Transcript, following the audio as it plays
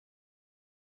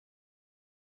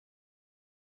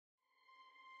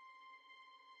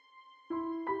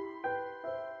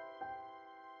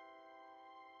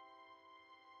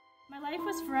life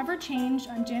was forever changed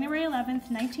on January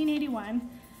 11th, 1981,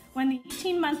 when the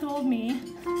 18-month-old me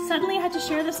suddenly had to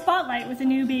share the spotlight with a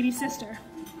new baby sister.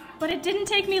 But it didn't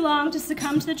take me long to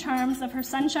succumb to the charms of her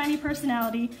sunshiny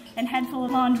personality and head full of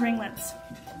blonde ringlets.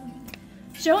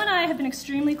 Jo and I have been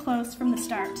extremely close from the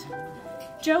start.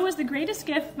 Jo was the greatest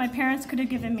gift my parents could have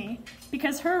given me,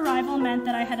 because her arrival meant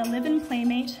that I had a live-in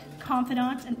playmate,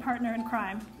 confidant, and partner in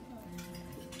crime.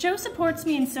 Jo supports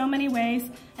me in so many ways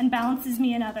and balances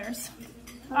me in others.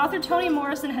 Author Toni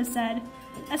Morrison has said,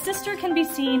 "A sister can be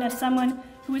seen as someone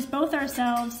who is both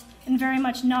ourselves and very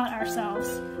much not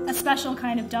ourselves, a special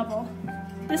kind of double."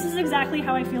 This is exactly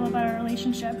how I feel about our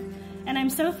relationship, and I'm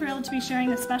so thrilled to be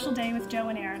sharing this special day with Jo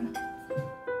and Aaron.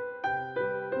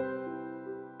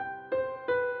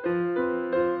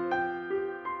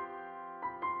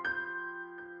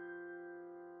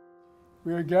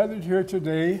 We are gathered here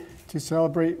today to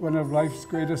celebrate one of life's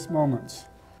greatest moments.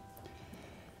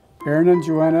 Aaron and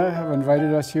Johanna have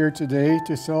invited us here today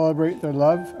to celebrate their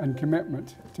love and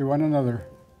commitment to one another.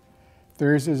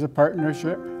 Theirs is a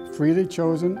partnership freely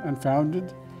chosen and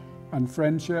founded on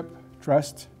friendship,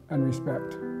 trust, and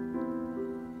respect.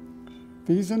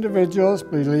 These individuals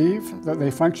believe that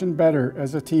they function better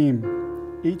as a team.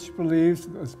 Each believes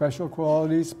that the special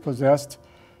qualities possessed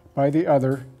by the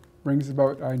other brings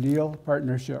about ideal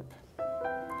partnership.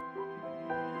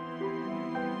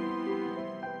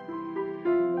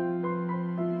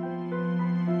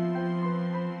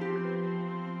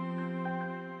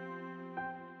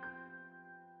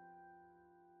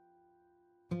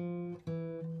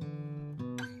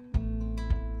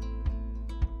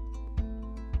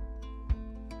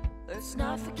 Let's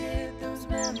not forget those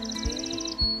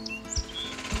memories.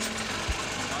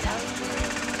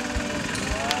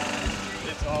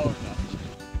 It's all or nothing.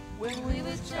 When we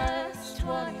was just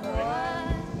 21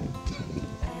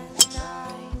 and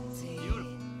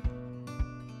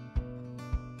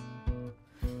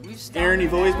 19. Aaron,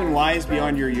 you've always been wise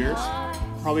beyond your years.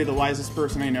 Probably the wisest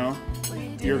person I know.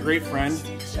 You're a great friend.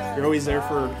 You're always there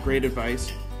for great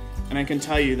advice. And I can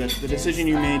tell you that the decision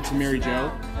you made to marry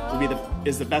Jo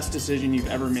is the best decision you've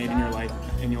ever made in your life,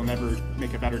 and you'll never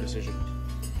make a better decision.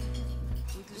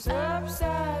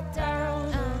 Upside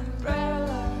down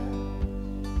umbrella.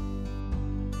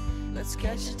 Let's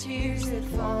catch the tears that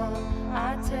fall,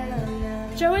 I tell ya.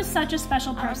 Jo is such a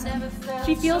special person.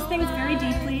 She feels things very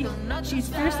deeply, she's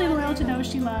fiercely loyal to those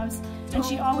she loves, and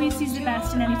she always sees the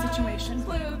best in any situation.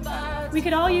 We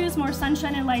could all use more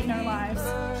sunshine and light in our lives,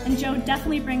 and Jo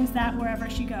definitely brings that wherever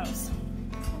she goes.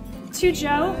 To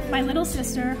Jo, my little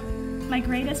sister, my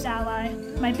greatest ally,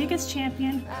 my biggest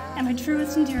champion, and my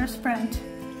truest and dearest friend.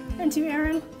 And to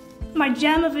Aaron, my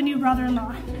gem of a new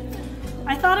brother-in-law.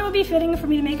 I thought it would be fitting for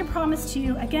me to make a promise to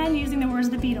you, again using the words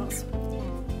of the Beatles.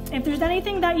 If there's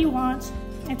anything that you want,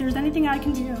 if there's anything I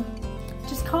can do,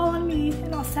 just call on me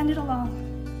and I'll send it along,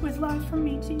 with love from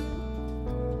me to you.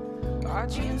 Our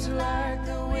dreams are like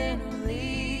the winter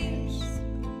leaves.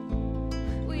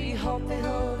 We hope they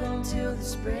hold on till the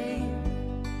spring.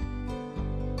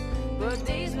 But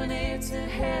days when it's a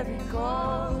heavy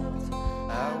cold,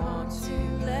 I want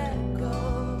to let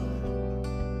go.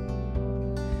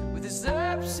 With this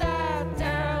upside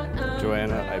down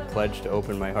Johanna, I pledge to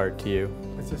open my heart to you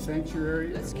As a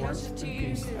sanctuary of warmth and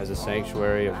peace, as a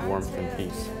sanctuary of warmth and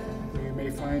peace, where you may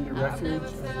find a refuge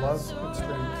of love and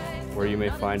strength. where you may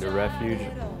find a refuge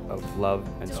of love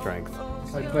and strength.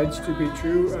 I pledge to be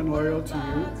true and loyal to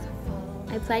you,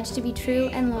 I pledge to be true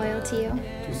and loyal to you,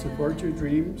 to support your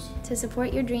dreams, to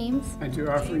support your dreams, and to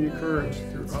offer you courage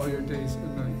through all your days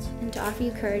and nights. and to offer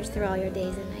you courage through all your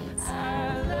days and nights. I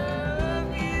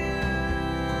love you,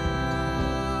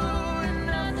 and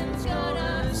nothing's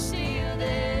gonna seal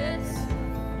this.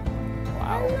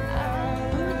 Wow. Oh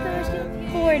my gosh, you're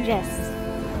gorgeous.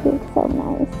 You're so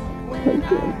nice. Thank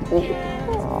you.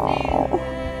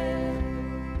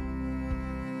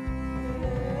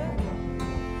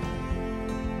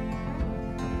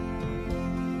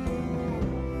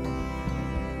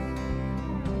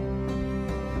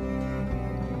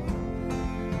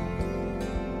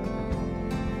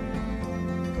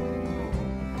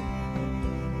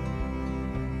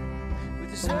 With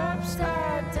this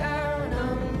upside down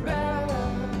umbrella,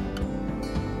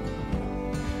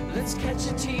 let's catch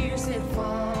the tears that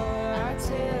fall. I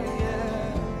tell ya,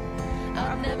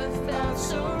 I've never felt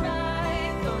so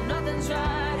right, though nothing's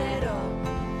right at all.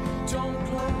 Don't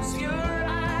close your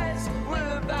eyes,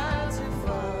 we're about to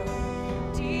fall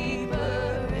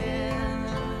deeper in,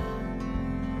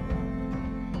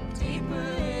 deeper